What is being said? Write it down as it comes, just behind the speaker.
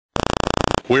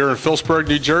We're in Phillipsburg,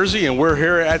 New Jersey, and we're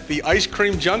here at the Ice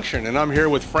Cream Junction, and I'm here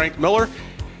with Frank Miller.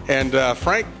 And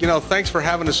Frank, thanks for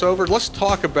having us over. Let's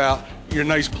talk about your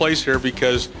nice place here,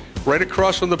 because right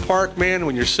across from the park, man,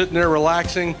 when you're sitting there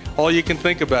relaxing, all you can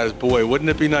think about is, boy, wouldn't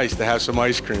it be nice to have some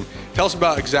ice cream. Tell us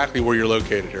about exactly where you're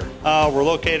located here. We're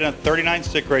located on 39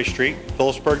 Sickray Street,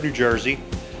 Phillipsburg, New Jersey,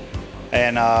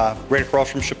 and right across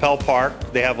from Chappelle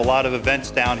Park. They have a lot of events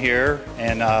down here,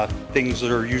 and things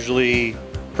that are usually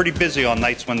pretty busy on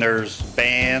nights when there's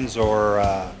bands or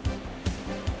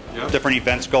different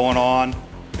events going on.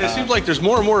 It seems like there's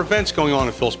more and more events going on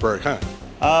in Phillipsburg, huh?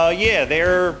 Yeah,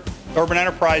 they're urban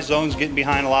enterprise zones getting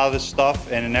behind a lot of this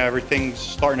stuff, and everything's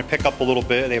starting to pick up a little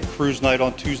bit. They have cruise night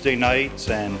on Tuesday nights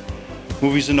and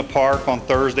movies in the park on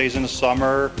Thursdays in the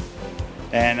summer.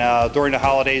 And during the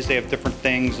holidays, they have different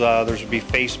things. There's be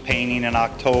face painting in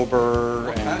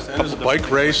October. And there's a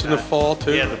bike race in the fall,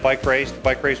 too. Yeah, the bike race. The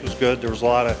bike race was good. There was a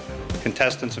lot of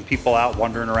contestants and people out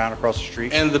wandering around across the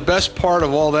street. And the best part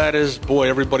of all that is, boy,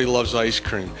 everybody loves ice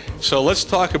cream. So let's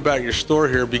talk about your store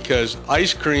here, because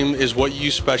ice cream is what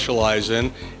you specialize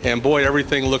in. And boy,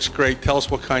 everything looks great. Tell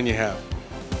us what kind you have.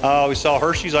 We sell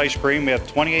Hershey's ice cream. We have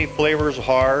 28 flavors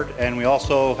hard, and we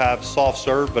also have soft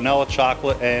serve, vanilla,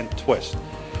 chocolate, and twist.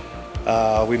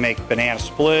 We make banana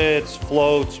splits,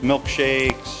 floats,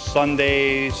 milkshakes,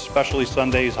 sundaes, specialty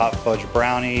sundaes, hot fudge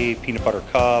brownie, peanut butter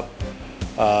cup.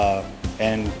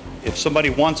 And if somebody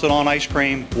wants it on ice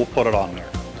cream, we'll put it on there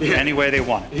any way they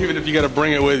want it. Even if you got to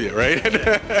bring it with you, right?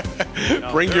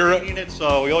 Bring your own.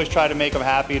 So we always try to make them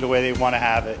happy the way they want to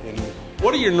have it. And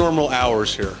what are your normal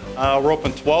hours here? We're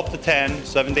open 12 to 10,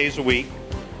 7 days a week,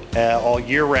 all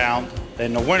year round.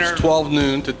 In the winter, it's 12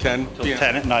 noon to 10 till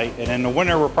 10 at night. And in the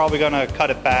winter, we're probably going to cut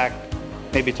it back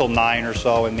maybe till 9 or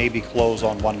so, and maybe close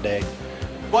on one day.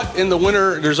 But in the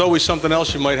winter, there's always something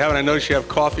else you might have, and I notice you have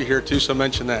coffee here too, so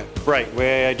mention that. Right.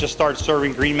 I just started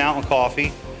serving Green Mountain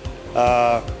coffee.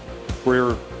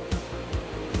 We're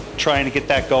trying to get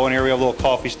that going here. We have a little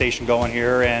coffee station going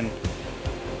here, and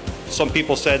some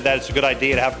people said that it's a good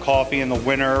idea to have coffee in the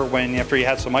winter when after you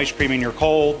had some ice cream and you're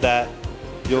cold, that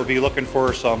you'll be looking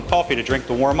for some coffee to drink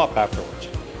to warm up afterwards.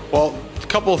 Well, a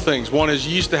couple of things. One is,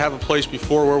 you used to have a place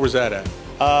before. Where was that at?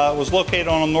 It was located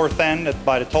on the north end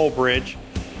by the toll bridge.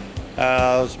 It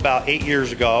was about 8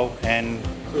 years ago, and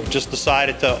just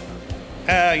decided to,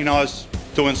 I was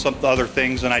doing some other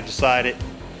things, and I decided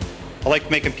I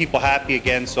like making people happy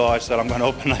again, so I said I'm going to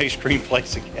open an ice cream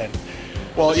place again.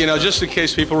 Well, just in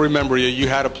case people remember you, you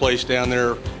had a place down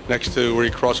there next to where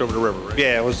you cross over the river, right?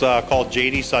 Yeah, it was called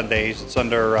JD Sundays. It's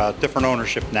under different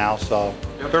ownership now, so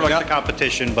they're like the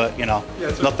competition, but,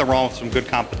 nothing wrong with some good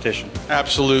competition.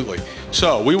 Absolutely.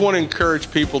 So we want to encourage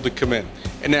people to come in.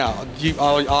 And now,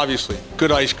 obviously,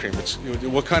 good ice cream.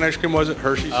 What kind of ice cream was it?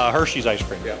 Hershey's? Hershey's ice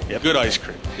cream. Yeah. Yep. Good ice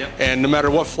cream. Yep. And no matter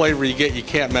what flavor you get, you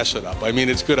can't mess it up. I mean,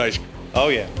 it's good ice cream. Oh,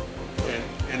 yeah.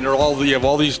 And you have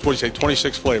all these, what do you say,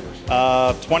 26 flavors?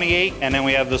 28, and then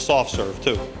we have the soft serve,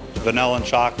 too. Vanilla and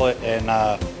chocolate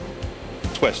and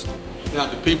twist. Now,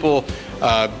 do people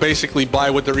basically buy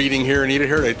what they're eating here and eat it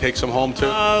here? They take some home, too?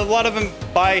 A lot of them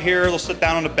buy here. They'll sit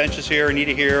down on the benches here and eat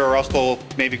it here, or else they'll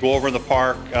maybe go over in the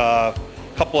park. A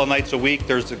couple of nights a week,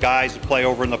 there's the guys that play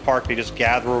over in the park. They just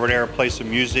gather over there and play some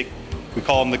music. We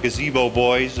call them the Gazebo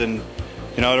Boys, and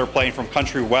they're playing from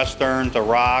country western to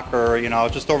rock, or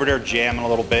just over there jamming a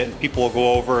little bit, and people will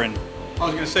go over. And I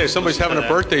was going to say, if somebody's having a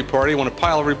birthday party, want to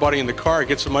pile everybody in the car,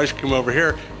 get some ice cream over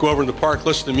here, go over in the park,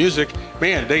 listen to music,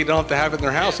 man, they don't have to have it in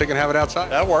their house. They can have it outside.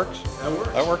 That works.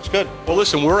 That works good. Well,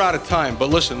 listen, we're out of time, but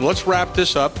listen, let's wrap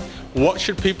this up. What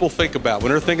should people think about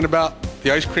when they're thinking about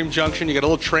the Ice Cream Junction? You got a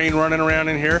little train running around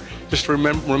in here, just to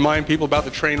remind people about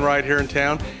the train ride here in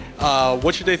town.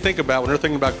 What should they think about when they're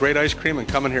thinking about great ice cream and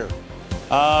coming here?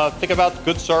 Think about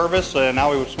good service, and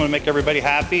now we just want to make everybody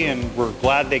happy, and we're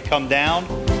glad they come down.